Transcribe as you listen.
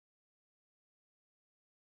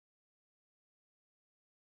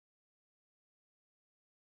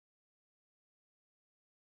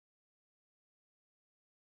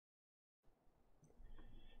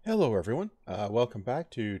Hello everyone, welcome back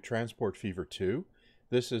to Transport Fever 2.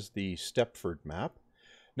 This is the Stepford map.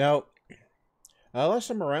 Now, last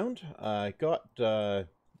time around, I got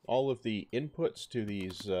all of the inputs to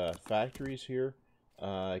these factories here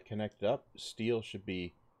connected up. Steel should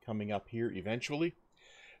be coming up here eventually.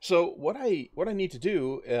 So what I need to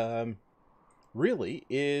do really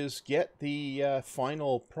is get the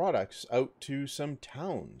final products out to some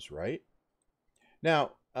towns, right?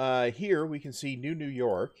 Now, here we can see New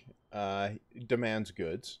York demands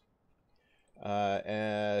goods.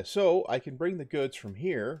 So I can bring the goods from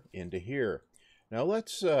here into here. Now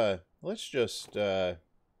let's just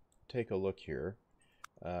take a look here.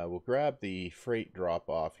 We'll grab the freight drop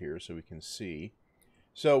off here so we can see.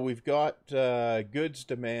 So we've got goods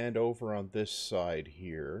demand over on this side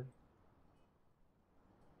here.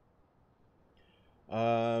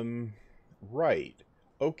 Right.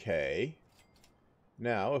 Okay.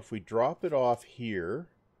 Now, if we drop it off here...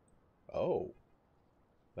 Oh,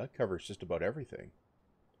 that covers just about everything.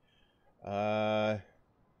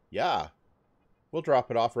 Yeah. We'll drop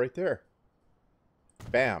it off right there.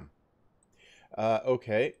 Bam.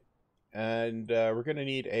 Okay. And we're going to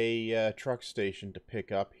need a truck station to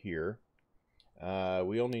pick up here.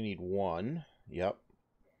 We only need one. Yep.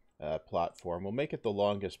 Platform. We'll make it the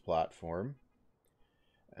longest platform.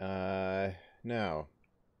 Now,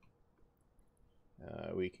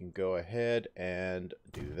 we can go ahead and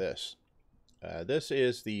do this. This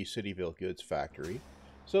is the Cityville Goods Factory.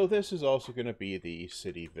 So this is also going to be the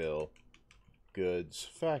Cityville Goods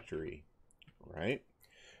Factory, right?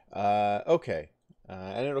 Okay.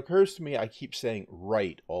 And it occurs to me I keep saying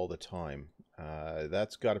right all the time.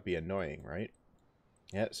 That's got to be annoying, right?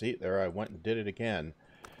 Yeah, see, there I went and did it again.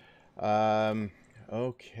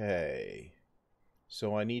 Okay.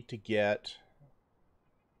 So I need to get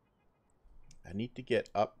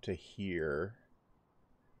up to here.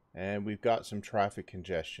 And we've got some traffic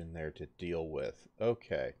congestion there to deal with.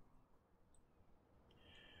 Okay.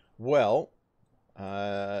 Well,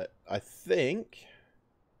 I think...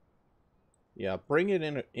 Yeah, bring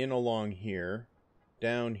it in along here,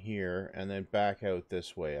 down here, and then back out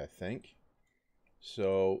this way, I think.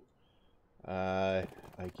 So, I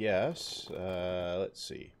guess, let's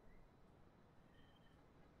see.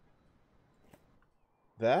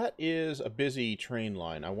 That is a busy train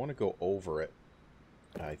line. I want to go over it.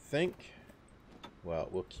 I think, well,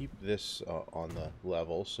 we'll keep this on the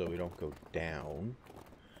level so we don't go down.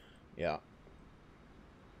 Yeah.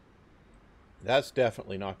 That's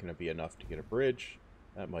definitely not going to be enough to get a bridge.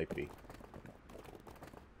 That might be.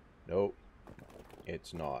 Nope.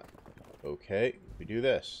 It's not. Okay, we do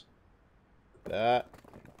this. That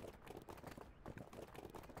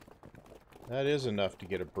is enough to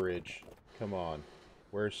get a bridge. Come on.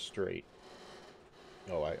 Where's straight?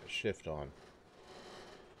 Oh, I shift on.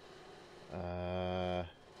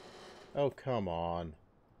 Oh, come on.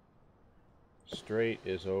 Straight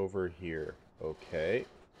is over here. Okay.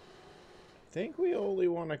 I think we only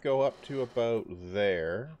want to go up to about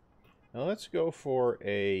there. Now let's go for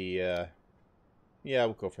a... yeah,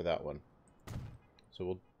 we'll go for that one. So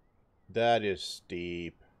we'll... That is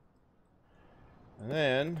steep. And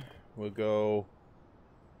then we'll go...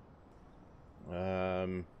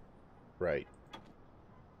 right.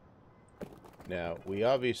 Now, we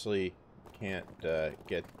obviously can't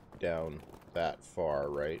get down that far,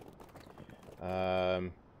 right?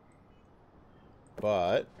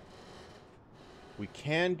 But we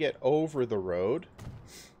can get over the road.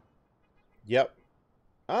 Yep.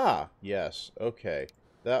 Ah, yes. Okay.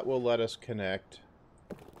 That will let us connect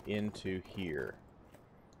into here.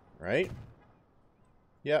 Right?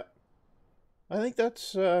 Yep. I think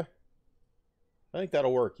that's, I think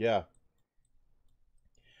that'll work, yeah.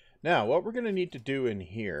 Now, what we're going to need to do in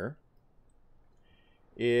here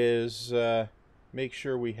is make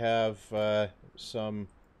sure we have some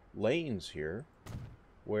lanes here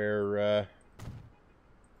where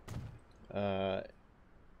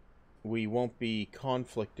we won't be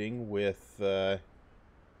conflicting with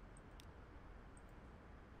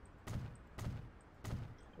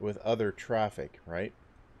other traffic, right?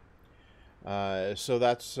 So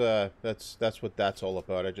that's what that's all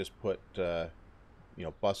about. I just put you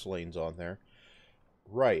know, bus lanes on there.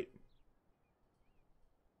 Right.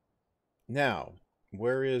 Now,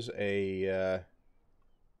 where is a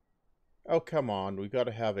oh, come on. We got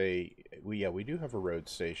to have a we do have a road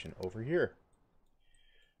station over here.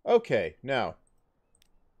 Okay, now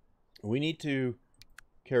we need to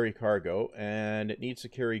carry cargo, and it needs to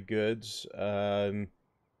carry goods.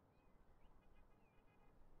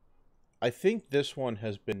 I think this one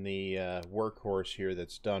has been the workhorse here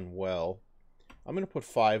that's done well. I'm going to put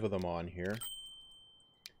 5 of them on here.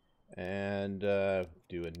 And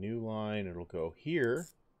do a new line. It'll go here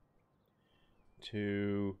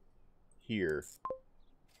to here.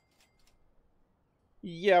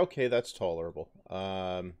 Yeah, okay, that's tolerable.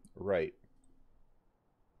 Right.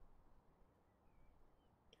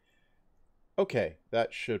 Okay,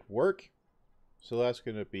 that should work. So that's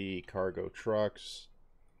going to be cargo trucks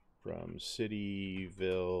from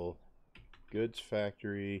Cityville Goods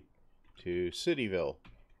Factory to Cityville,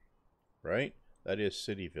 right? That is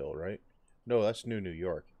Cityville, right? No, that's New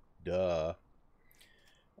York. Duh.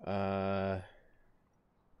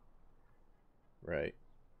 Right.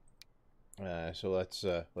 So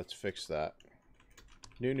let's fix that.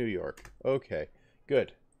 New York. Okay,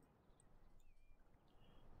 good.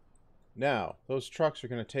 Now, those trucks are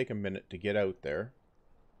going to take a minute to get out there.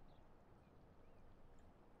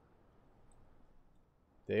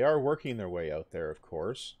 They are working their way out there, of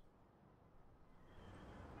course.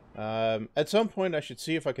 At some point, I should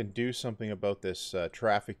see if I can do something about this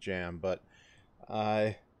traffic jam, but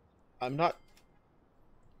I'm not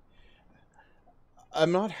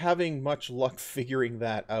having much luck figuring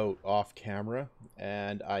that out off camera,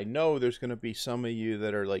 and I know there's going to be some of you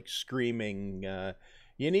that are like screaming,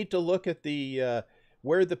 you need to look at the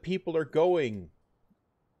where the people are going.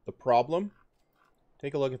 The problem?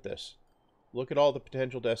 Take a look at this. Look at all the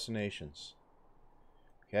potential destinations.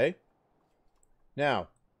 Okay? Now,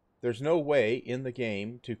 there's no way in the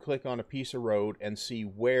game to click on a piece of road and see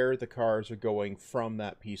where the cars are going from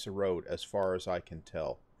that piece of road, as far as I can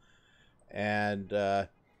tell. And,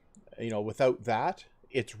 you know, without that,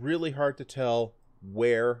 it's really hard to tell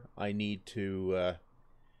where I need to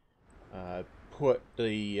put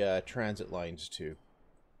the transit lines to.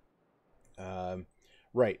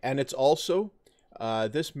 Right, and it's also,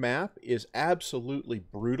 this map is absolutely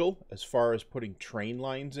brutal as far as putting train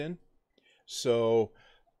lines in. So,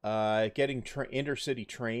 getting intercity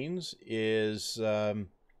trains is, well,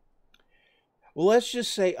 let's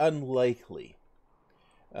just say unlikely.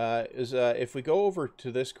 If we go over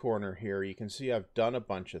to this corner here, you can see I've done a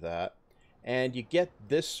bunch of that, and you get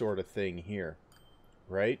this sort of thing here,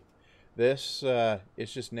 right? This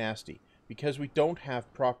is just nasty because we don't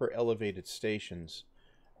have proper elevated stations.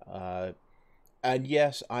 And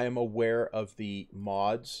yes, I am aware of the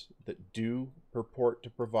mods that do purport to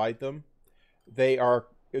provide them. They are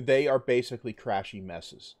basically crashy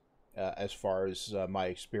messes, as far as my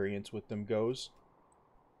experience with them goes.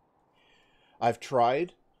 I've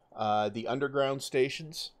tried the underground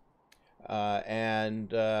stations,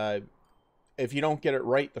 and if you don't get it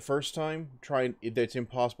right the first time, it's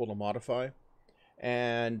impossible to modify,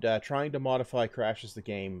 and trying to modify crashes the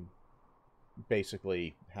game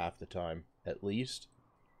basically half the time at least.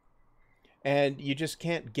 And you just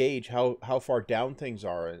can't gauge how far down things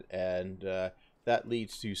are, and that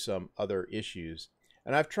leads to some other issues.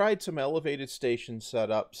 And I've tried some elevated station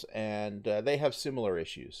setups, and they have similar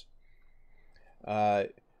issues.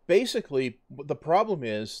 Basically, the problem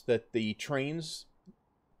is that the trains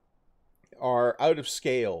are out of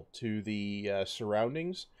scale to the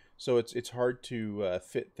surroundings, so it's hard to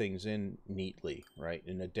fit things in neatly, right,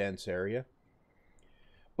 in a dense area.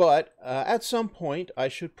 But at some point, I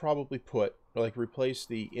should probably replace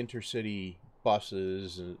the intercity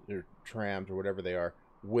buses or trams or whatever they are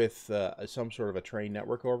with some sort of a train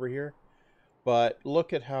network over here. But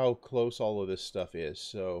look at how close all of this stuff is.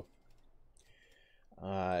 So,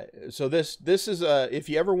 this is if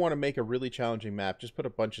you ever want to make a really challenging map, just put a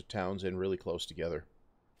bunch of towns in really close together.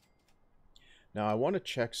 Now, I want to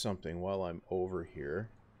check something while I'm over here.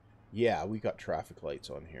 Yeah, we got traffic lights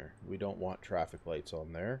on here. We don't want traffic lights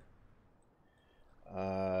on there.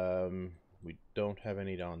 We don't have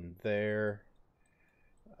any on there.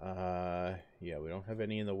 Yeah, we don't have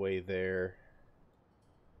any in the way there.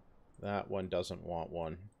 That one doesn't want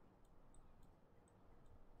one.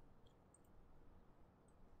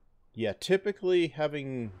 Yeah, typically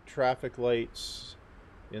having traffic lights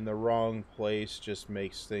in the wrong place just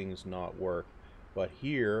makes things not work. But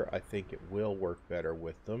here, I think it will work better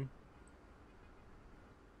with them.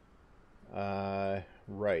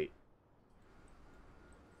 Right.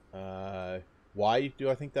 Why do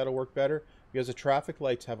I think that'll work better? Because the traffic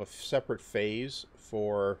lights have a separate phase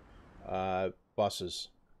for buses.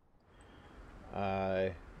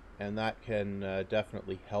 And that can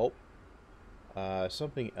definitely help.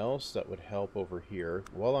 Something else that would help over here,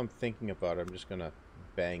 while I'm thinking about it, I'm just going to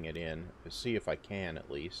bang it in, to see if I can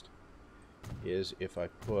at least, is if I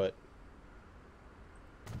put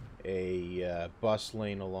a bus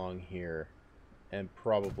lane along here, and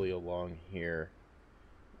probably along here.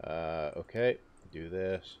 Okay, do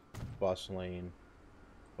this. Bus lane.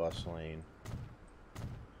 Bus lane.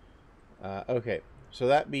 Okay, So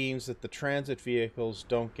that means that the transit vehicles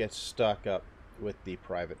don't get stuck up with the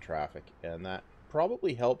private traffic, and that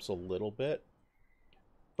probably helps a little bit,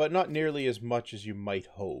 but not nearly as much as you might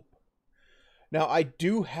hope. Now, I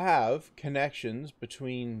do have connections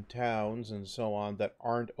between towns and so on that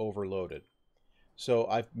aren't overloaded. So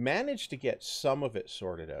I've managed to get some of it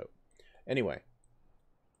sorted out. Anyway,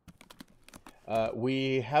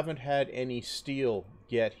 we haven't had any steel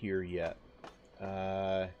get here yet.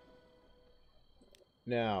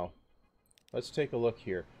 Now, let's take a look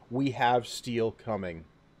here. We have steel coming.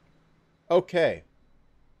 Okay.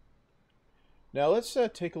 Now let's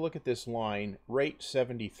take a look at this line, rate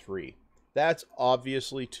 73. That's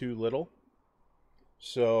obviously too little.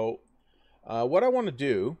 So what I want to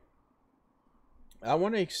do, I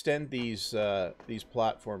want to extend these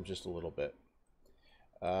platforms just a little bit.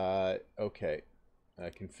 Okay,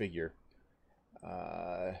 configure.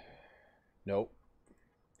 Nope.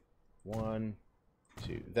 1,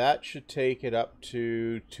 2. That should take it up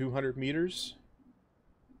to 200 meters.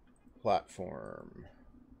 Platform,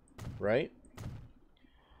 right?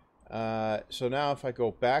 So now if I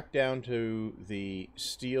go back down to the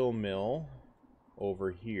steel mill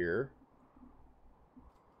over here.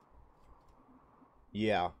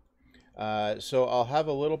 Yeah. So I'll have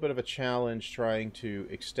a little bit of a challenge trying to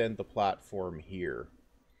extend the platform here.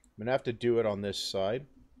 I'm going to have to do it on this side.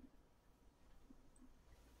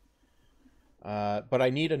 But I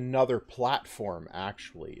need another platform,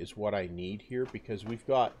 actually, is what I need here, because we've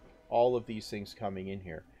got all of these things coming in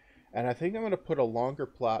here. And I think I'm going to put a longer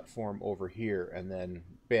platform over here and then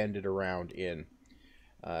bend it around in.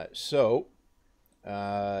 So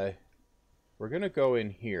we're going to go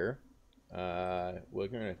in here. We're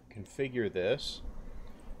going to configure this.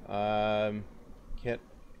 Can't...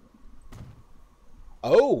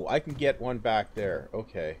 Oh, I can get one back there.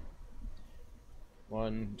 Okay.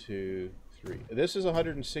 1, 2, 3. This is a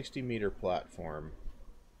 160 meter platform.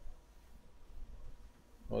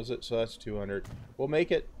 What was it? So that's 200. We'll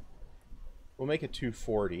make it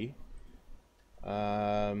 240.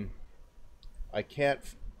 I can't...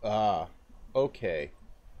 okay.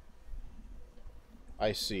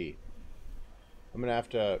 I see. I'm going to have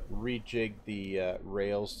to rejig the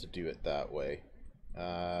rails to do it that way.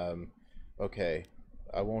 Okay.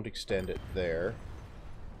 I won't extend it there.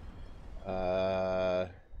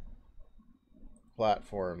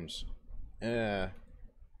 Platforms. Well,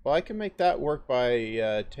 I can make that work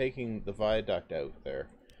by taking the viaduct out there.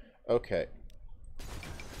 Okay.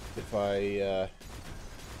 If I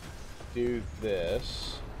do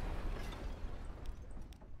this...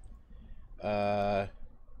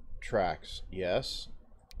 tracks, yes.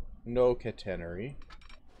 No catenary.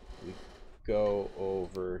 We go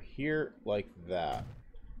over here like that.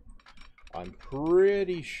 I'm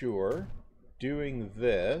pretty sure doing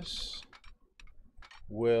this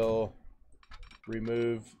will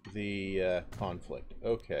remove the conflict.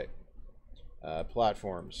 Okay.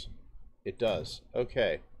 Platforms. It does.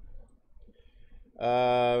 Okay.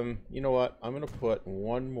 You know what? I'm going to put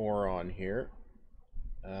one more on here.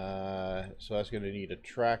 So that's going to need a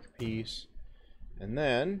track piece. And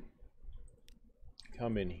then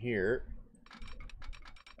come in here.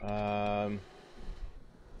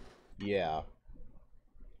 Yeah.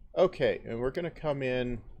 Okay, and we're going to come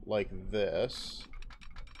in like this.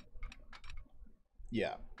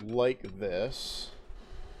 Yeah, like this.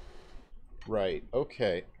 Right,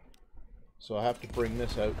 okay. So I have to bring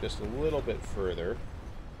this out just a little bit further.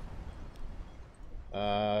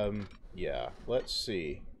 Yeah, let's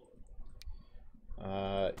see.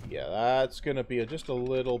 Yeah, that's going to be just a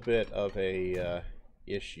little bit of a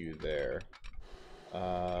issue there.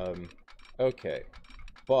 Okay.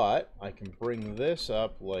 But I can bring this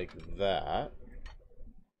up like that.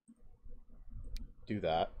 Do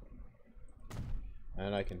that.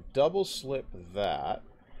 And I can double slip that.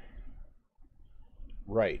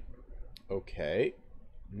 Right. Okay.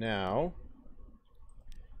 Now,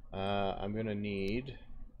 I'm going to need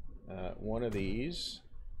one of these.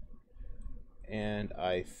 And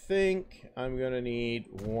I think I'm going to need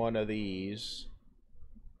one of these.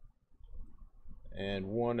 And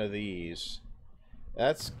one of these.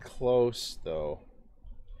 That's close, though.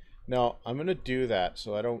 Now, I'm going to do that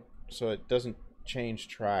so it doesn't change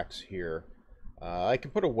tracks here. I can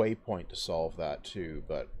put a waypoint to solve that too,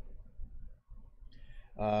 but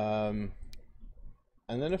and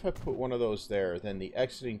then if I put one of those there, then the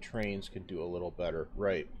exiting trains can do a little better.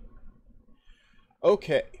 Right.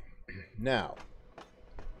 Okay. Now,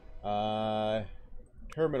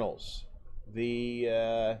 terminals.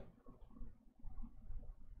 The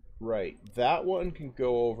right, that one can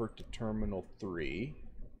go over to Terminal 3.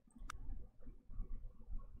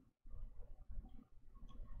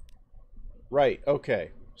 Right,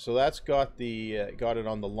 okay. So that's got the got it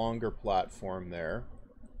on the longer platform there.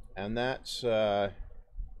 And that's 1,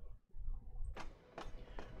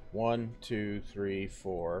 2, 3,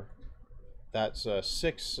 4. That's a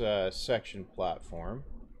 6 section platform.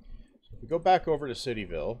 So if we go back over to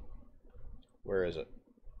Cityville, where is it?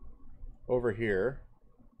 Over here.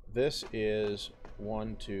 This is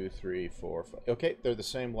 1, 2, 3, 4, 5. Okay, they're the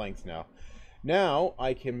same length now. Now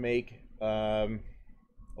I can make a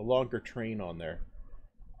longer train on there.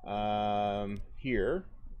 Here,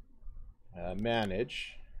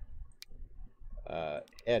 manage,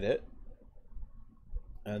 edit,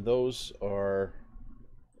 and those are,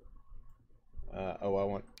 oh, I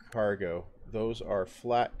want cargo. Those are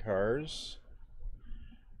flat cars.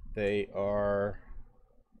 They are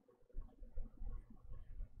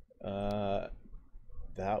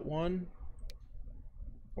that one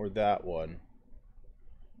or that one.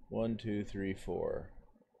 1, 2, 3, 4.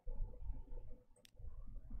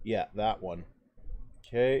 Yeah, that one.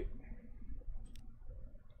 Okay.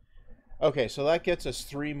 Okay, so that gets us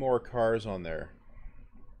 3 more cars on there.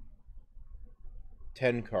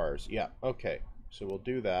 10 cars. Yeah, okay. So we'll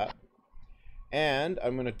do that. And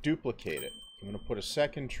I'm going to duplicate it. I'm going to put a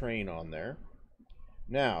second train on there.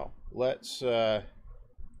 Now, let's go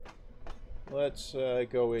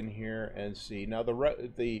in here and see. Now, the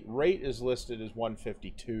rate is listed as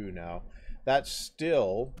 152 now. That's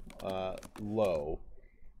still low.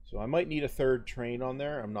 So I might need a third train on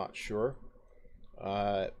there. I'm not sure.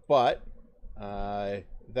 But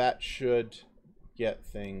that should get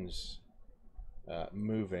things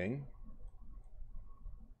moving.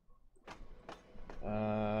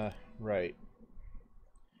 Right.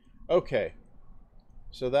 Okay.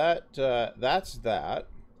 So that's that.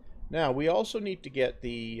 Now we also need to get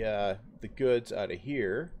the goods out of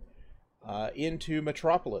here into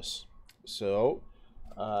Metropolis. So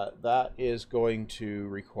that is going to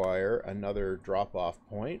require another drop-off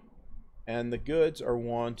point, and the goods are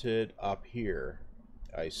wanted up here.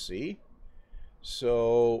 I see.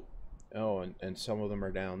 So, oh, and some of them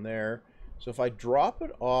are down there. So if I drop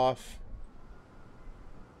it off,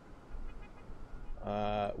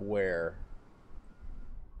 where?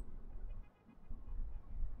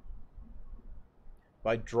 If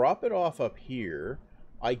I drop it off up here,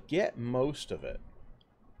 I get most of it.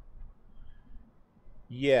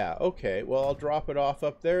 Yeah, okay. Well, I'll drop it off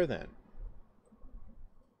up there then.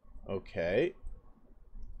 Okay.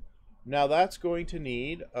 Now that's going to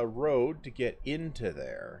need a road to get into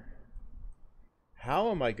there.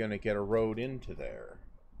 How am I going to get a road into there?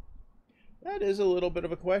 That is a little bit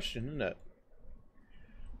of a question, isn't it?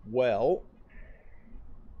 Well,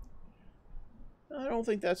 I don't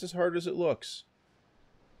think that's as hard as it looks.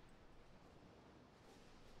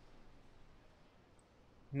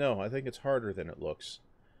 No, I think it's harder than it looks.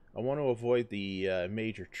 I want to avoid the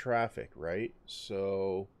major traffic, right?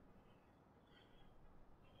 So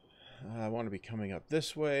I want to be coming up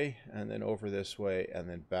this way, and then over this way, and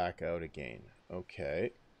then back out again.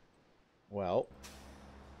 Okay. Well,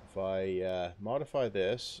 if I modify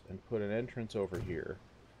this and put an entrance over here,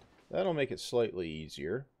 that'll make it slightly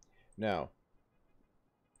easier. Now,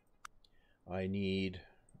 I need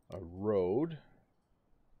a road.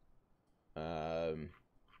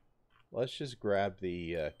 Let's just grab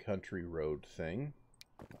the country road thing.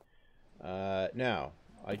 Now,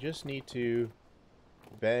 I just need to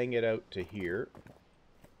bang it out to here.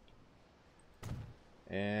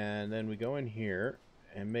 And then we go in here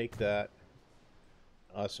and make that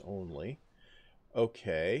us only.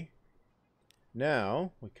 Okay.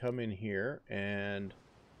 Now, we come in here and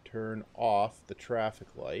turn off the traffic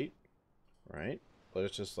light. Right? But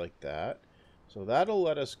it's just like that. So that'll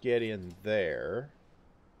let us get in there.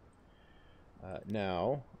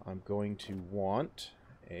 Now, I'm going to want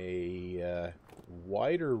a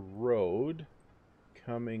wider road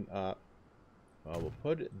coming up. We'll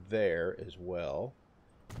put it there as well.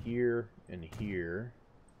 Here and here.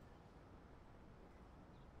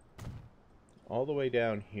 All the way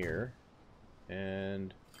down here.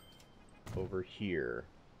 And over here.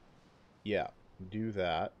 Yeah, do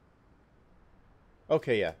that.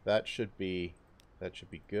 Okay, yeah, that should be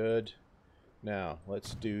good. Now,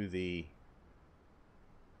 let's do the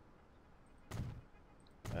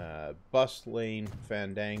bus lane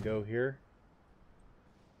fandango here.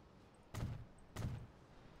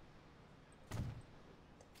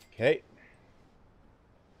 Okay.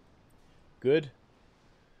 Good.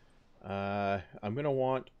 I'm going to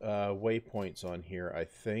want waypoints on here, I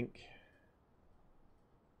think.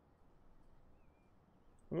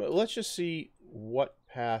 Let's just see what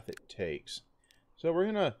path it takes. So we're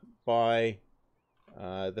going to buy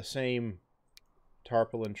the same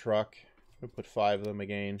tarpaulin truck We'll put 5 of them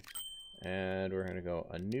again. And we're going to go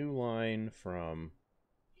a new line from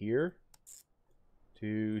here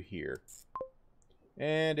to here.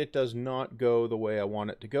 And it does not go the way I want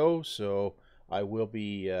it to go, so I will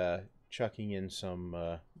be chucking in some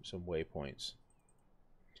waypoints.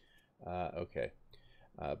 Okay.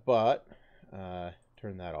 But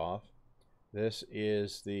turn that off. This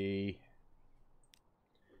is the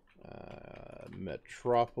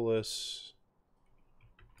Metropolis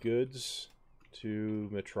goods to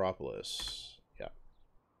Metropolis. Yeah.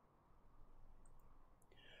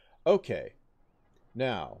 Okay.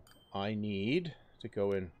 Now, I need to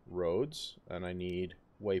go in roads, and I need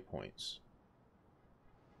waypoints.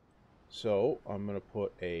 So, I'm going to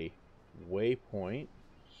put a waypoint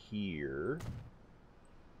here.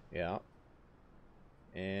 Yeah.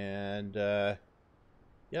 And, yeah,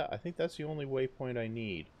 I think that's the only waypoint I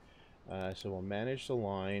need. So we'll manage the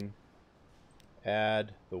line,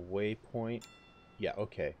 add the waypoint. Yeah,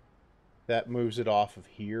 okay. That moves it off of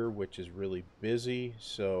here, which is really busy,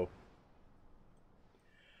 so...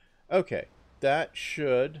 Okay, that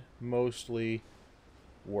should mostly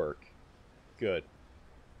work. Good.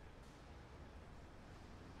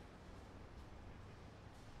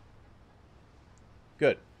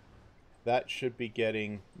 Good. That should be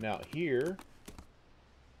getting... Now here,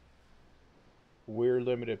 we're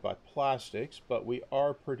limited by plastics, but we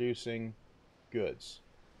are producing goods.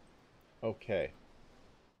 Okay.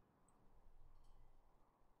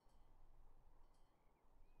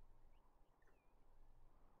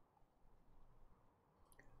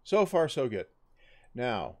 So far, so good.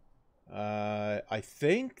 Now, I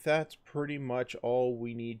think that's pretty much all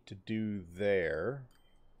we need to do there.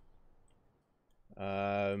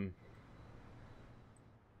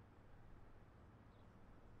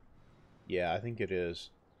 Yeah, I think it is.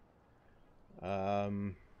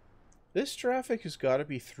 This traffic has got to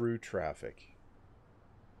be through traffic.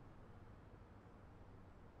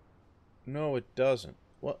 No, it doesn't.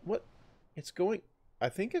 What? It's going... I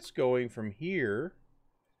think it's going from here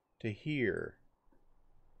to here.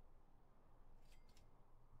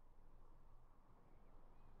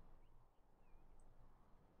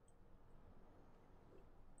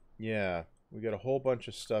 Yeah, we got a whole bunch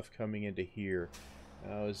of stuff coming into here.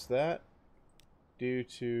 Now, is that due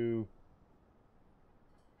to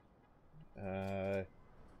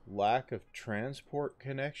lack of transport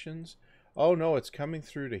connections? Oh no, it's coming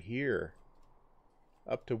through to here.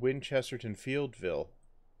 Up to Winchesterton Fieldville.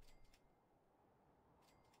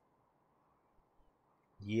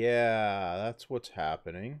 Yeah, that's what's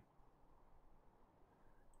happening.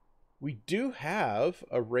 We do have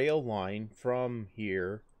a rail line from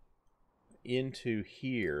here into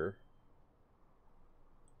here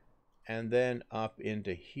and then up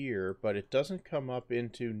into here, but it doesn't come up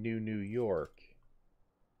into New York.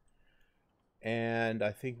 And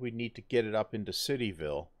I think we need to get it up into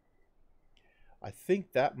Cityville. I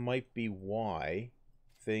think that might be why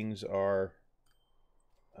things are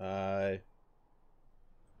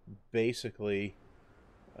basically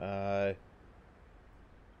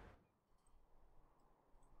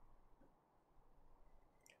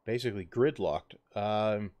gridlocked.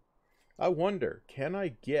 I wonder, can I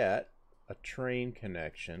get a train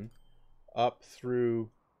connection up through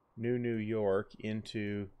New York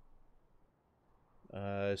into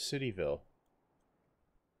Cityville?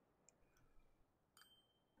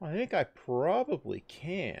 I think I probably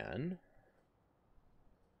can.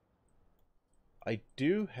 I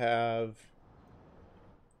do have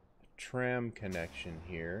a tram connection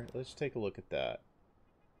here. Let's take a look at that.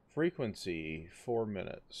 Frequency, 4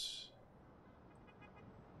 minutes.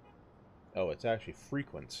 Oh, it's actually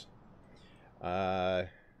frequency.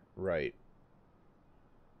 Right.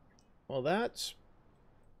 Well, that's...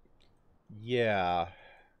 Yeah.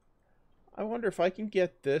 I wonder if I can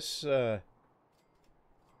get this,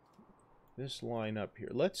 this line up here.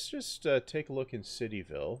 Let's just take a look in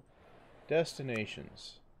Cityville.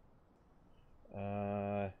 Destinations.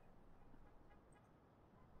 So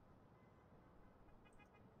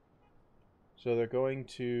they're going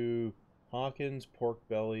to Hawkins, Pork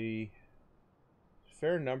Belly,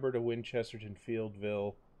 fair number to Winchesterton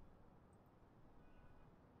Fieldville,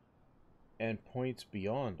 and points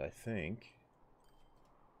beyond, I think.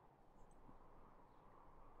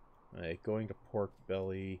 Going to Pork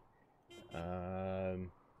Belly.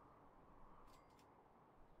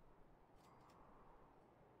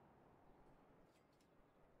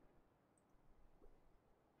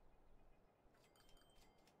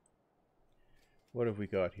 What have we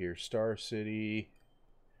got here? Star City.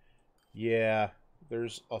 Yeah,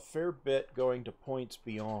 there's a fair bit going to points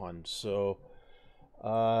beyond, so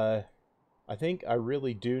I think I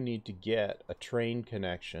really do need to get a train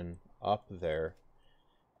connection up there.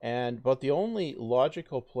 But the only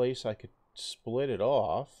logical place I could split it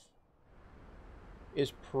off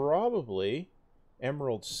is probably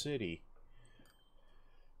Emerald City.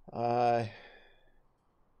 I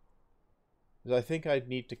think I'd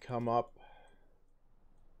need to come up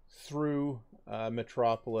through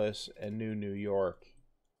Metropolis and New York.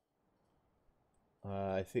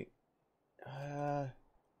 I think...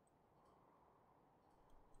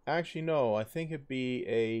 actually, no. I think it'd be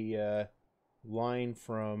a line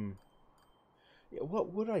from... Yeah,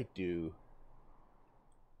 what would I do?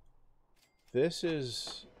 This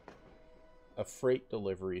is a freight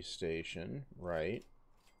delivery station, right?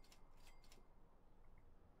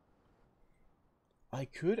 I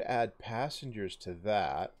could add passengers to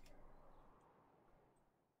that.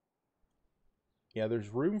 Yeah, there's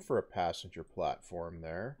room for a passenger platform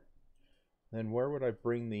there. Then where would I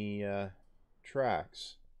bring the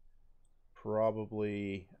tracks?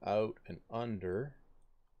 Probably out and under.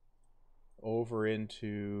 Over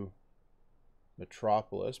into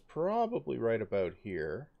Metropolis. Probably right about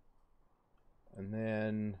here. And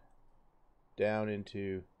then down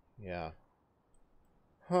into... yeah.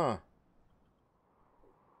 Huh.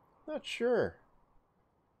 Not sure.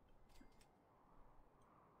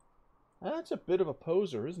 That's a bit of a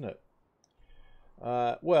poser, isn't it?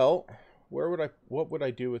 Well, what would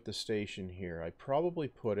I do with the station here? I'd probably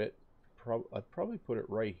put it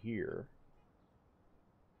right here.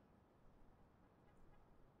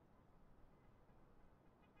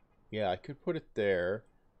 Yeah, I could put it there,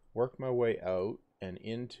 work my way out and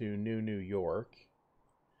into New York.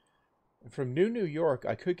 And from New York,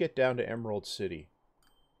 I could get down to Emerald City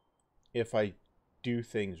if I do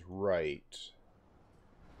things right.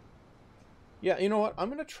 Yeah, you know what? I'm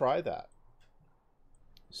going to try that.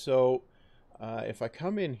 So, if I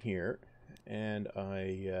come in here and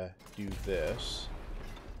I do this,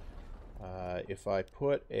 if I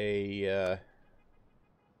put a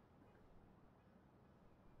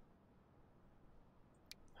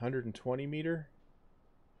 120 meter,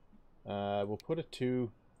 we'll put a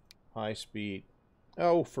 2 high speed.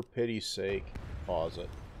 Oh, for pity's sake, pause it.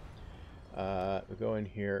 We'll go in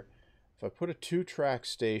here. If I put a 2-track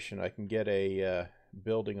station, I can get a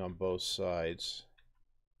building on both sides.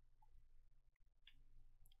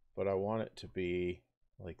 But I want it to be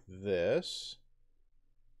like this.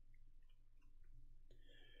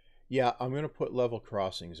 Yeah, I'm going to put level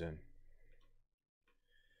crossings in.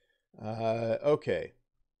 Okay.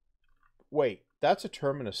 Wait, that's a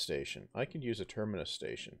terminus station. I could use a terminus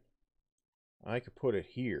station. I could put it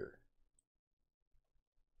here.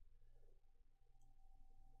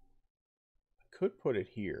 I could put it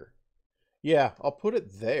here. Yeah, I'll put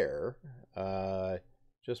it there.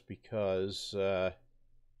 Just because...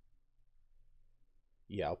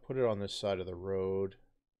 yeah, I'll put it on this side of the road.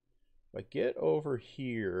 If I get over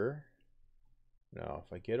here... no,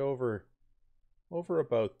 if I get over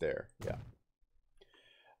about there, yeah.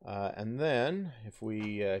 And then, if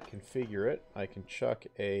we configure it, I can chuck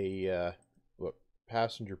a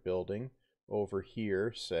passenger building over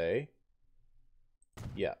here, say.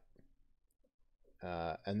 Yeah.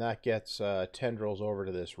 And that gets tendrils over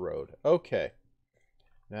to this road. Okay.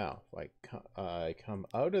 Now, if I come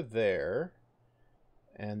out of there,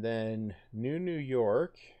 and then New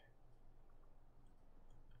York,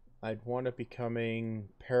 I'd want it becoming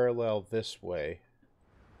parallel this way.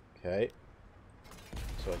 Okay.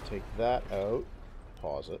 So I take that out,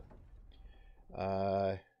 pause it.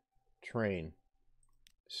 Train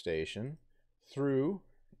station through,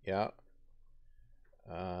 yeah.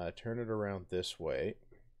 Turn it around this way.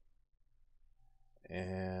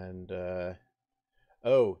 And,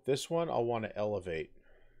 oh, this one I'll want to elevate.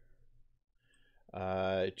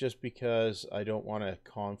 Just because I don't want to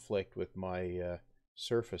conflict with my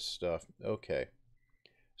surface stuff. Okay.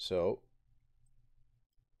 So,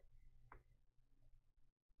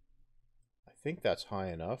 I think that's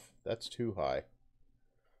high enough. That's too high.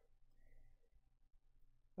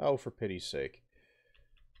 Oh, for pity's sake.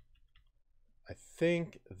 I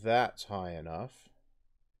think that's high enough.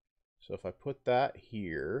 So if I put that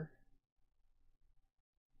here,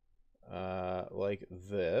 like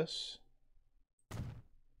this,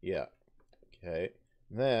 yeah, okay.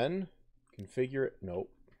 Then configure it. Nope.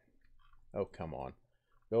 Oh, come on.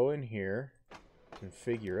 Go in here,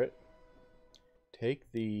 configure it, take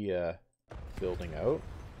the building out,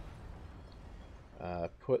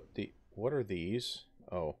 put the, what are these?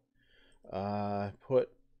 Oh, put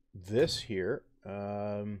this here.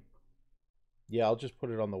 Yeah, I'll just put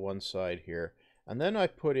it on the one side here. And then I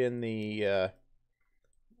put in the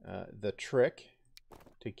trick.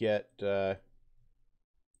 to get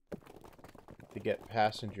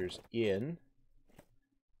passengers in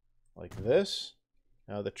like this.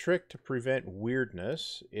 Now the trick to prevent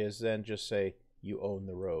weirdness is then just say you own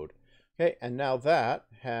the road. Okay, and now that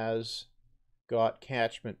has got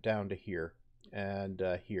catchment down to here and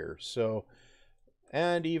here. So,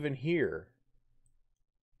 and even here.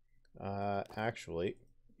 Actually,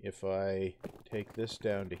 if I take this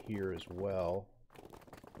down to here as well,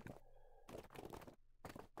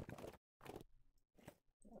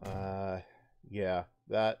 yeah,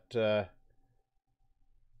 that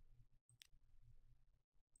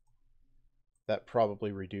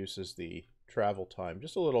probably reduces the travel time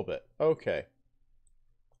just a little bit. Okay.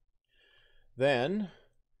 Then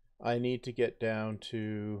I need to get down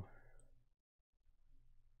to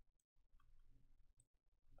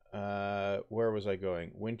where was I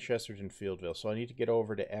going? Winchesterton Fieldville. So I need to get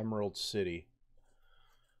over to Emerald City.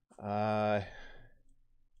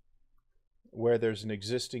 Where there's an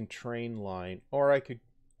existing train line. Or I could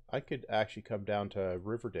actually come down to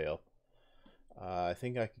Riverdale. I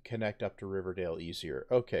think I could connect up to Riverdale easier.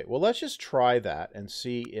 Okay, well let's just try that and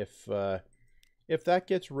see if that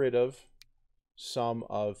gets rid of some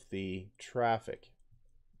of the traffic.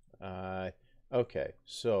 Okay,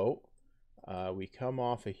 so we come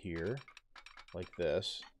off of here like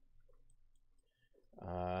this.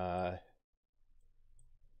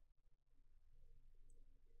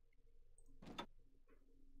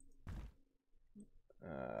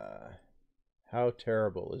 How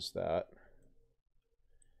terrible is that?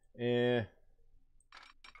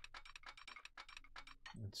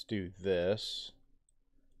 Let's do this.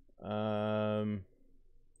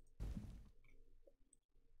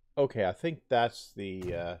 Okay, I think that's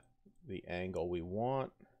the angle we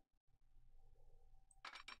want.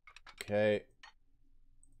 Okay.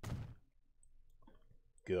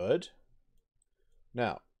 Good.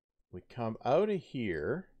 Now, we come out of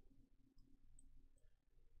here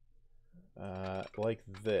like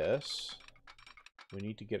this. We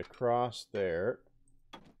need to get across there.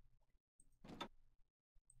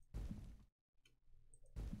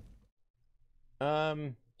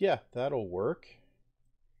 Yeah, that'll work.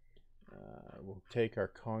 We'll take our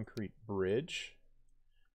concrete bridge.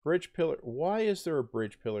 Bridge pillar. Why is there a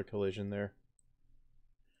bridge pillar collision there?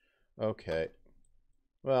 Okay.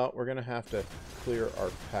 Well, we're going to have to clear our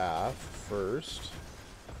path first.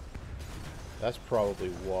 That's probably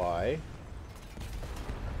why.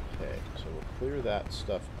 Okay, so we'll clear that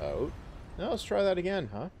stuff out. Now let's try that again,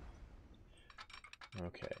 huh?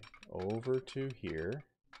 Okay, over to here.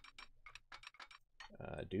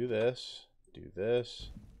 Do this,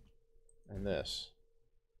 and this.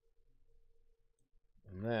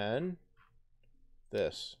 And then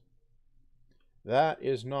this. That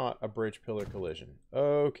is not a bridge pillar collision.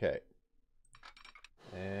 Okay.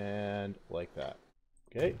 And like that.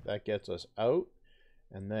 Okay, that gets us out.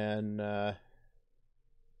 And then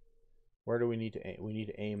where do we need to aim? We need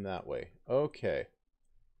to aim that way. Okay.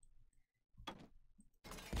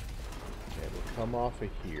 Okay, we'll come off of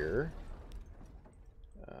here.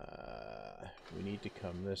 We need to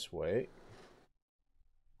come this way.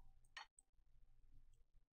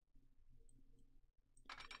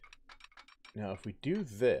 Now, if we do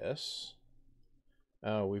this,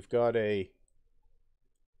 we've got a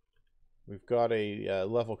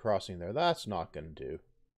level crossing there. That's not going to do.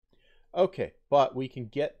 Okay, but we can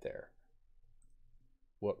get there.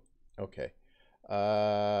 Whoop. Okay.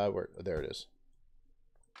 There it is.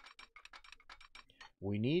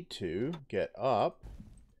 We need to get up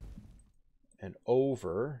and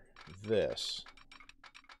over this.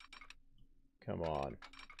 Come on.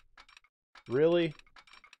 Really?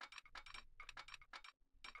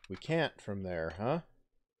 We can't from there, huh?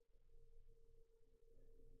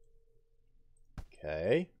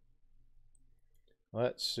 Okay.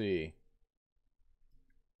 Let's see.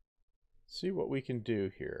 See what we can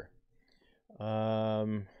do here.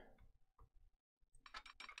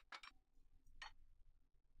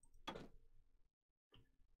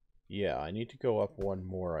 Yeah, I need to go up one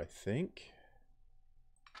more, I think.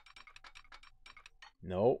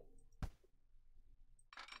 Nope.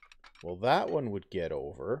 Well, that one would get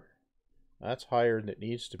over. That's higher than it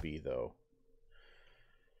needs to be, though.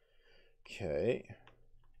 Okay.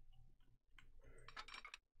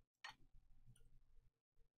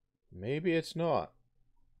 Maybe it's not.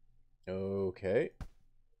 Okay.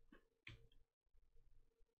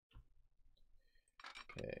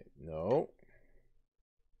 Okay, no.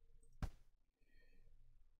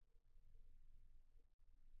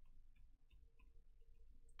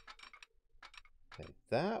 Okay,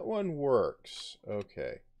 that one works.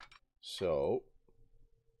 Okay. So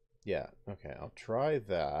Yeah, okay, I'll try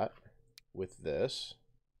that with this.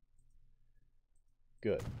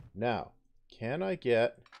 Good. Now, can I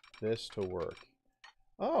get this to work?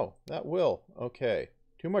 Oh, that will. Okay.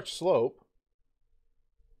 Too much slope.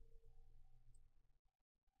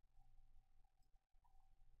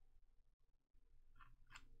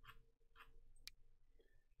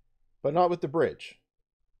 But not with the bridge.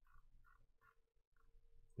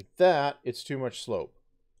 With that, it's too much slope.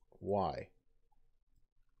 Why?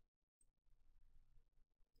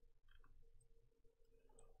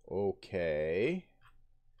 Okay.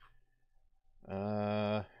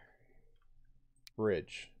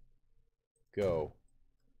 Bridge. Go.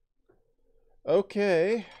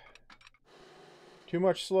 Okay. Too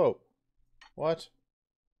much slope. What?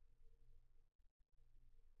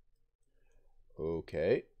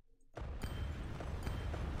 Okay.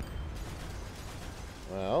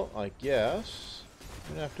 Well, I guess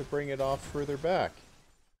I'm gonna have to bring it off further back.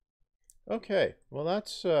 Okay, well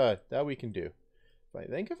that's that we can do. I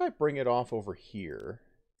think if I bring it off over here,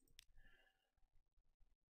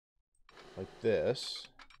 like this,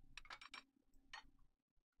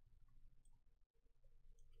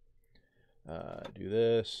 do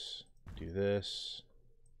this, do this,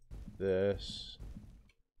 this.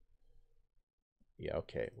 Yeah,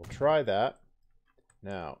 okay, we'll try that.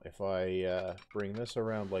 Now, if I bring this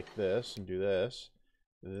around like this and do this,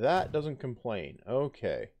 that doesn't complain.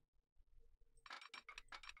 Okay.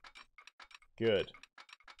 Good.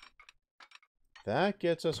 That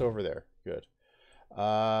gets us over there. Good.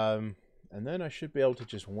 And then I should be able to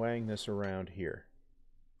just wang this around here.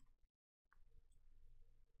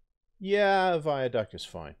 Yeah, viaduct is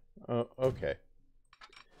fine. Oh, okay.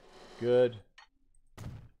 Good.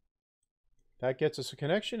 That gets us a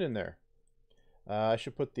connection in there. I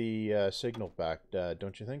should put the signal back,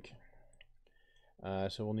 don't you think?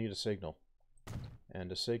 So we'll need a signal.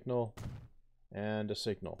 And a signal. And a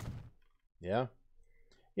signal. Yeah?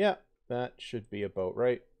 Yeah, that should be about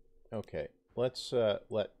right. Okay, let's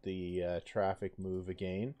let the traffic move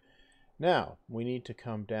again. Now, we need to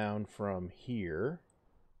come down from here.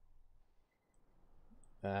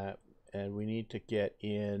 And we need to get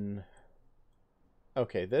in...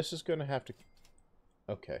 Okay, this is going to have to...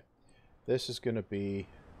 Okay. This is going to be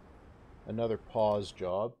another pause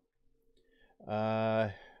job.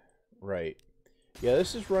 Right. Yeah,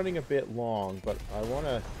 this is running a bit long, but I want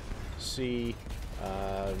to see...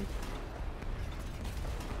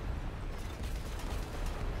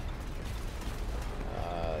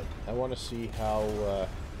 I want to see how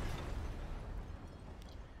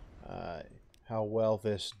well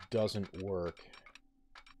this doesn't work.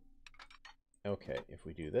 Okay, if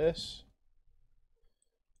we do this...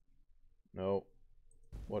 No.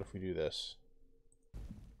 What if we do this?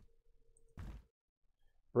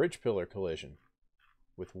 Bridge pillar collision.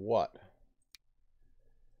 With what?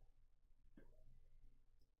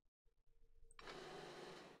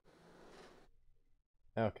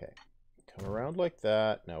 Okay. Come around like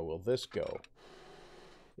that. Now will this go?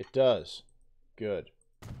 It does. Good.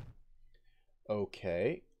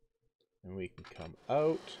 Okay. And we can come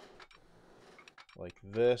out like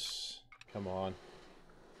this. Come on.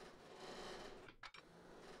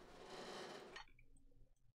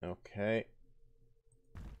 Okay.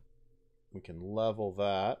 We can level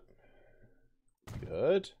that.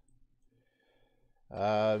 Good.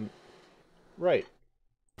 Right.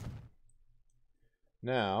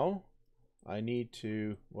 Now, I need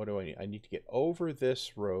to... What do I need? I need to get over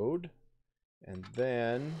this road. And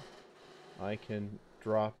then I can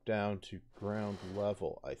drop down to ground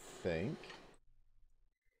level, I think.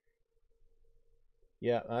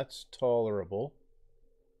 Yeah, that's tolerable.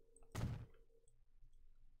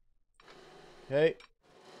 Okay.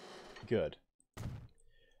 Good.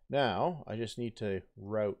 Now, I just need to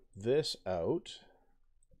route this out.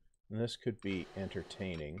 And this could be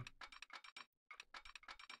entertaining.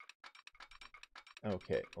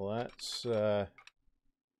 Okay, let's... you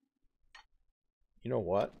know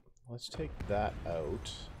what? Let's take that out.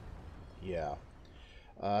 Yeah.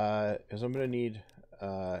 Because I'm going to need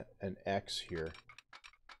an X here.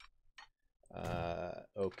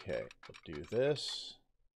 Okay, we'll do this.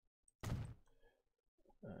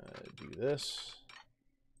 Do this.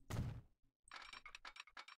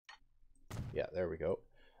 Yeah, there we go.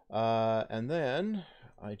 And then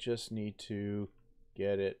I just need to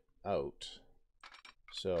get it out.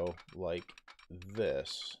 So, like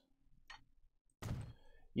this.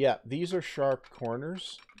 Yeah, these are sharp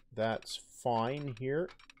corners. That's fine here.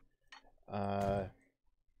 I'm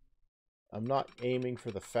not aiming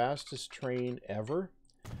for the fastest train ever.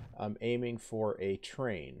 I'm aiming for a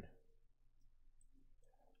train.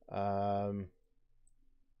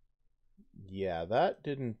 Yeah, that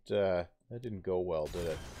didn't go well, did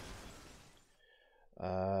it?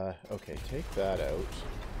 Okay, take that out.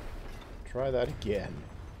 Try that again.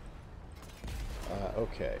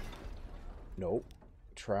 Okay. Nope.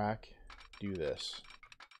 Track. Do this.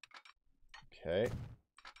 Okay.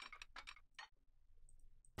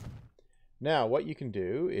 Now, what you can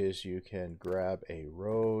do is you can grab a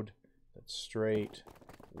road that's straight,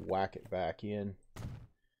 whack it back in.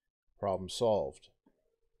 Problem solved.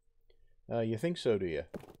 You think so, do you?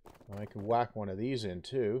 I can whack one of these in,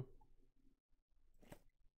 too.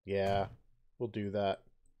 Yeah, we'll do that.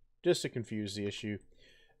 Just to confuse the issue.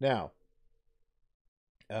 Now,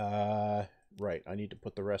 right, I need to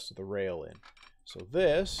put the rest of the rail in. So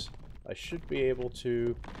this, I should be able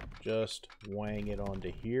to just wang it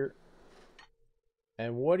onto here.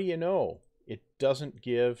 And what do you know? It doesn't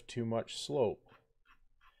give too much slope.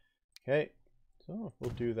 Okay, so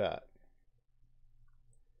we'll do that.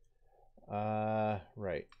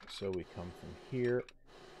 Right, so we come from here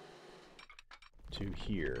to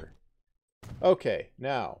here. Okay,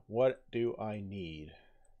 now, what do I need?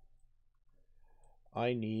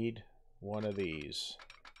 I need one of these.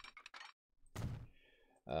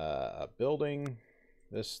 A building,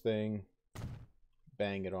 this thing,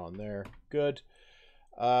 bang it on there. Good.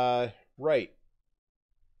 Right.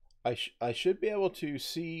 I should be able to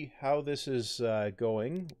see how this is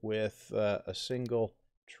going with a single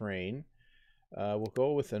train. We'll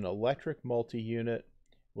go with an electric multi-unit.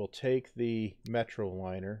 We'll take the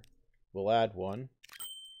Metroliner. We'll add one.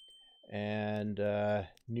 And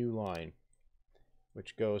new line,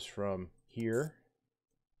 which goes from here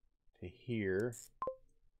to here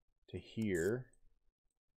to here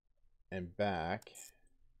and back.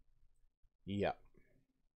 Yep.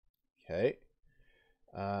 Okay.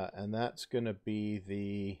 And that's going to be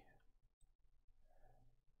the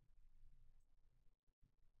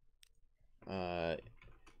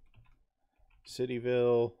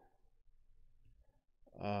Cityville,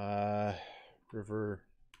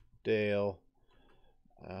 Riverdale,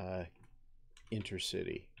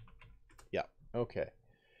 Intercity. Yeah, okay.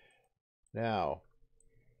 Now,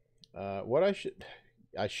 what I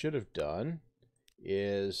should have done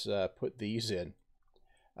is put these in.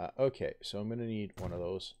 Okay, so I'm going to need one of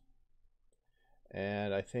those.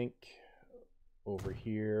 And I think over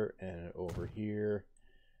here and over here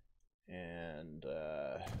and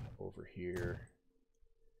over here.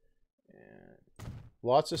 And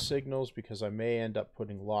lots of signals because I may end up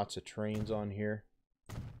putting lots of trains on here.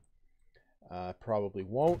 Probably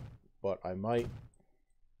won't, but I might.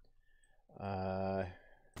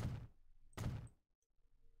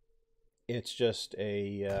 It's just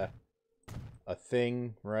a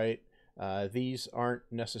thing, right? These aren't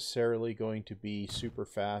necessarily going to be super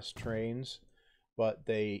fast trains, but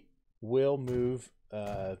they will move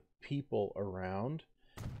people around.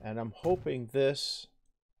 And I'm hoping this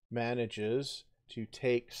manages to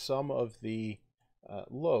take some of the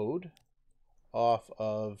load off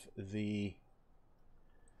of the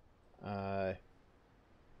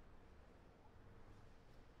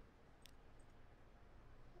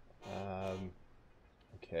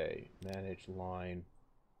okay, manage line.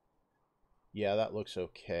 Yeah, that looks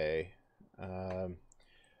okay.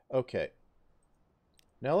 Okay.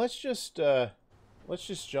 Now let's just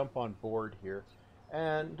jump on board here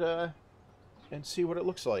and see what it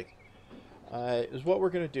looks like. Is what we're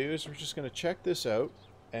going to do is we're just going to check this out,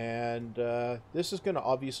 and this is going to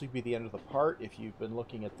obviously be the end of the part if you've been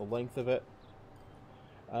looking at the length of it.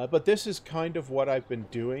 But this is kind of what I've been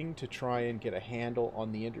doing to try and get a handle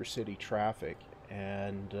on the intercity traffic,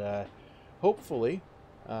 and hopefully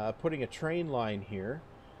putting a train line here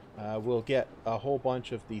we'll get a whole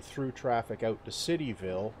bunch of the through traffic out to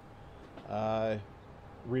Cityville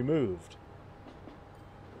removed.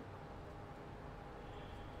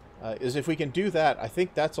 Is if we can do that, I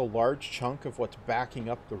think that's a large chunk of what's backing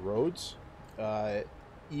up the roads,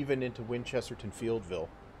 even into Winchesterton Fieldville.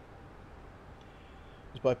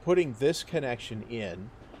 By putting this connection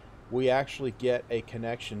in, we actually get a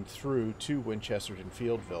connection through to Winchesterton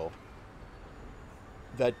Fieldville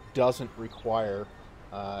that doesn't require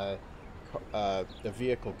a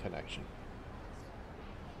vehicle connection.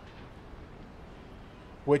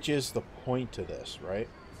 Which is the point to this, right?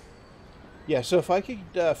 Yeah, so if I could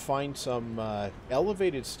find some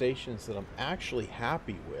elevated stations that I'm actually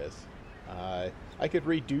happy with, I could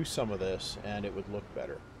redo some of this and it would look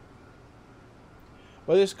better.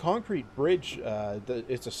 But this concrete bridge,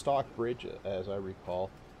 it's a stock bridge as I recall,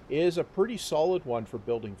 is a pretty solid one for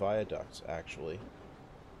building viaducts, actually.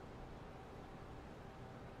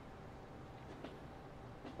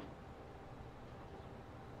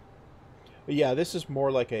 Yeah, this is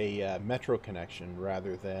more like a metro connection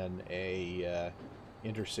rather than a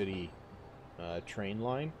intercity train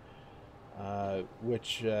line,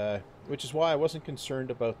 which is why I wasn't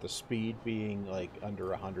concerned about the speed being like under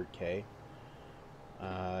 100k,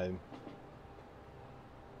 uh,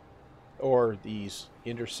 or these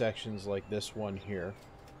intersections like this one here.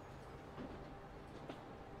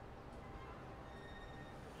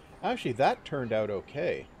 Actually, that turned out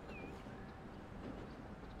okay.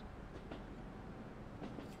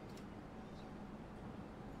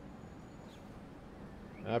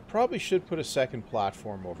 I probably should put a second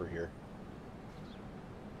platform over here.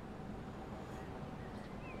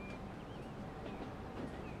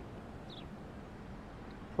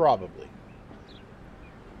 Probably.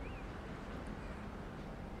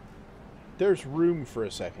 There's room for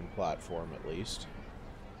a second platform, at least.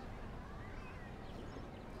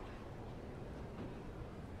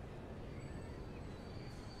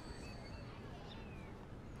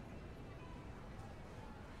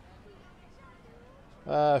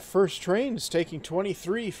 First train is taking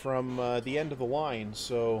 23 from the end of the line,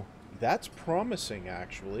 so that's promising,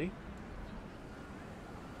 actually.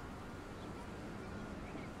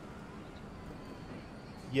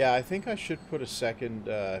 Yeah, I think I should put a second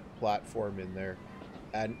platform in there.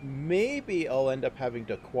 And maybe I'll end up having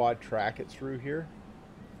to quad track it through here.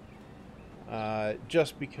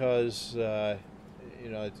 Just because, you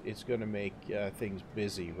know, it's going to make things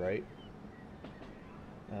busy, right?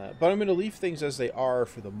 But I'm going to leave things as they are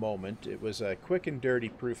for the moment. It was a quick and dirty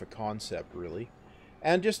proof of concept, really.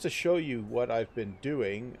 And just to show you what I've been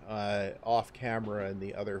doing off camera and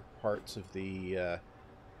the other parts of the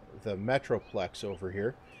Metroplex over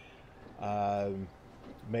here.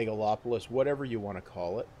 Megalopolis, whatever you want to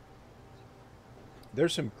call it.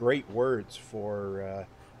 There's some great words for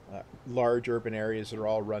large urban areas that are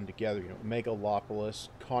all run together. You know, megalopolis,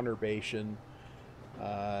 conurbation,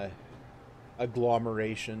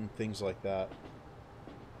 agglomeration, things like that.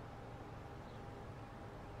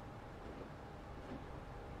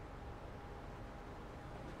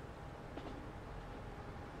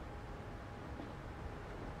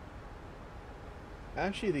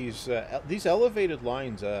 Actually, these elevated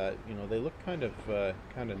lines, you know, they look kind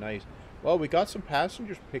of nice. Well, we got some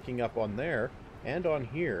passengers picking up on there and on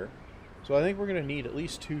here, so I think we're going to need at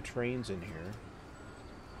least 2 trains in here.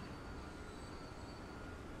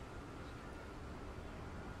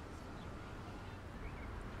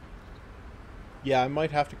 Yeah, I might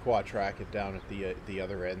have to quad track it down at the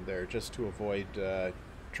other end there just to avoid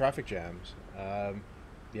traffic jams.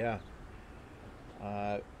 Yeah.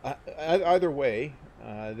 Either way,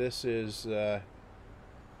 this is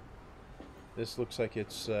this looks like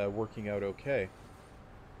it's working out okay.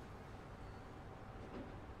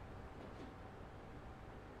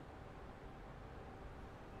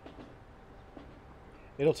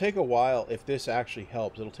 It'll take a while, if this actually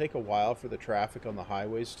helps, it'll take a while for the traffic on the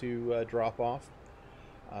highways to drop off.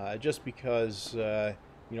 Just because,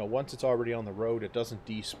 you know, once it's already on the road, it doesn't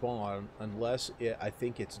despawn unless I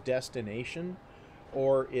think its destination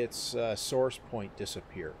or its source point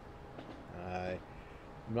disappear. I'm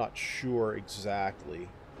not sure exactly.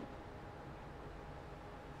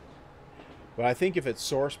 But I think if its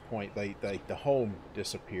source point, like the home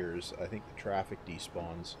disappears, I think the traffic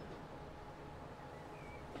despawns.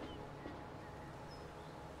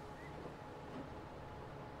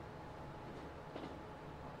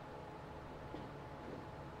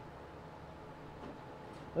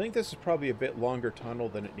 I think this is probably a bit longer tunnel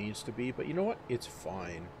than it needs to be, but you know what? It's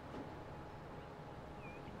fine.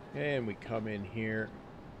 And we come in here.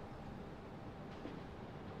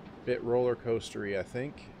 Bit roller coastery, I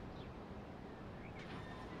think.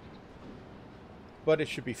 But it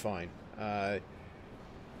should be fine.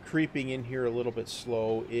 Creeping in here a little bit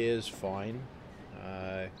slow is fine.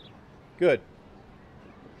 Good.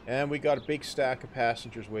 And we got a big stack of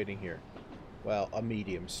passengers waiting here. Well, a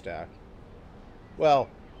medium stack. Well,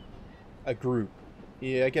 a group.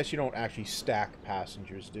 Yeah, I guess you don't actually stack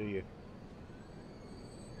passengers, do you?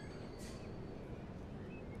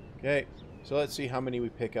 Okay, so let's see how many we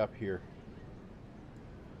pick up here.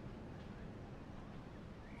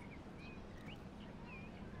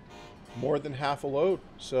 More than half a load,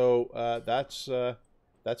 so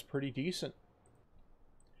that's pretty decent.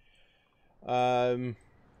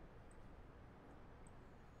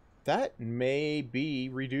 That may be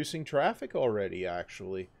reducing traffic already,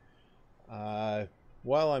 actually.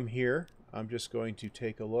 While I'm here, I'm just going to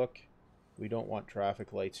take a look. We don't want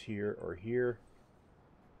traffic lights here or here.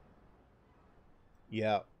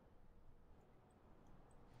 Yeah.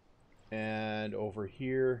 And over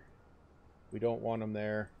here, we don't want them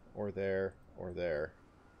there or there or there.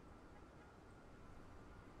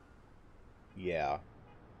 Yeah.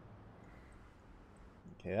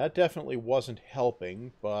 Okay, that definitely wasn't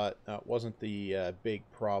helping, but that wasn't the big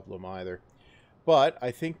problem either. But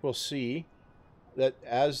I think we'll see that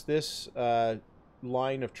as this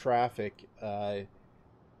line of traffic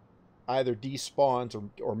either despawns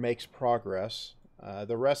or makes progress,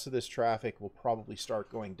 the rest of this traffic will probably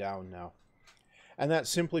start going down now. And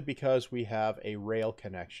that's simply because we have a rail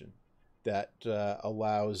connection that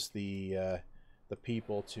allows the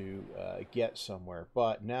people to get somewhere.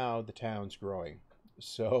 But now the town's growing,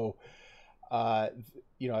 so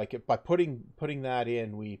you know, like by putting that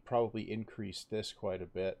in, we probably increased this quite a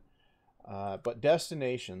bit. But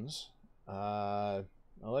destinations, well,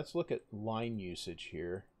 let's look at line usage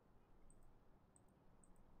here.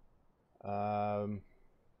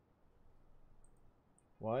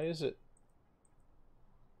 Why is it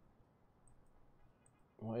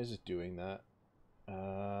doing that?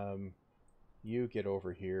 You get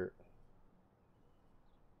over here.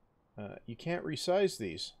 You can't resize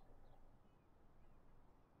these.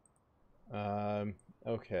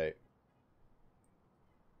 Okay.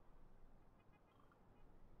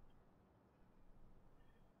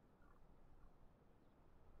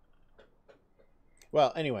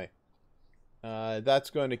 Well, anyway, that's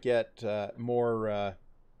going to get more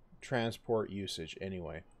transport usage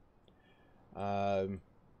anyway.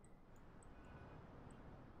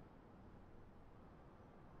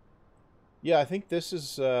 Yeah, I think this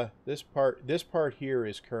is this part here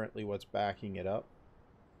is currently what's backing it up,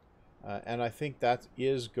 and I think that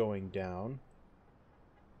is going down.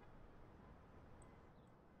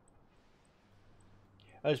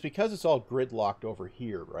 And it's because it's all gridlocked over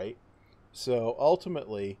here, right? So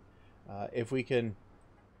ultimately, if we can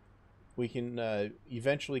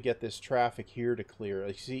eventually get this traffic here to clear.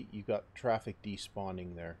 Like, see, you got traffic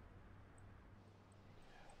despawning there.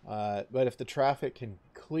 But if the traffic can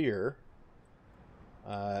clear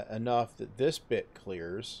enough that this bit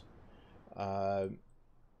clears,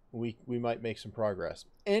 we might make some progress.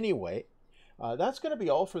 Anyway, that's going to be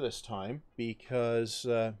all for this time because,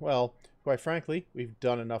 well, quite frankly, we've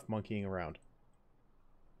done enough monkeying around.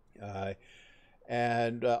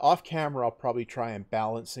 And off camera, I'll probably try and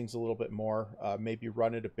balance things a little bit more. Maybe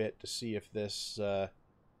run it a bit to see if this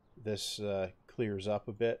clears up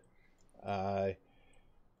a bit.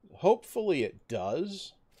 Hopefully it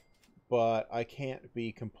does, but I can't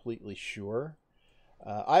be completely sure.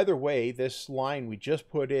 Either way, this line we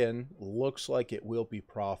just put in looks like it will be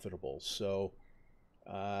profitable. So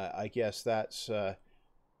I guess that's a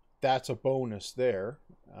bonus there.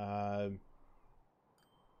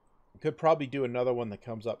 Could probably do another one that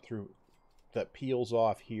comes up through, that peels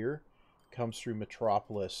off here, comes through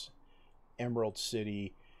Metropolis, Emerald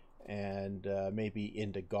City, and maybe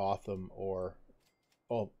into Gotham, or,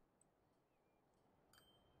 oh,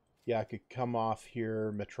 yeah, I could come off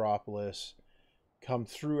here, Metropolis, come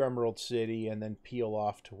through Emerald City, and then peel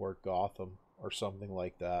off toward Gotham, or something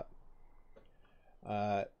like that.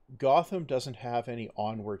 Gotham doesn't have any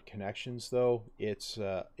onward connections, though. It's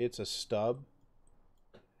a stub.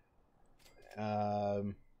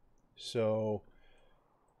 So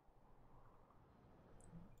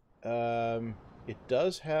it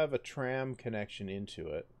does have a tram connection into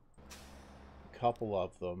it. A couple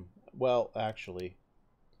of them. Well, actually,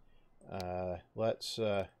 let's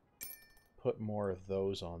put more of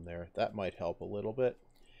those on there. That might help a little bit.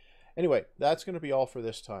 Anyway, that's going to be all for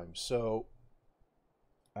this time. So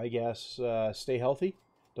I guess stay healthy.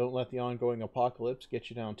 Don't let the ongoing apocalypse get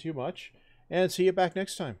you down too much. And see you back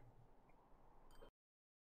next time.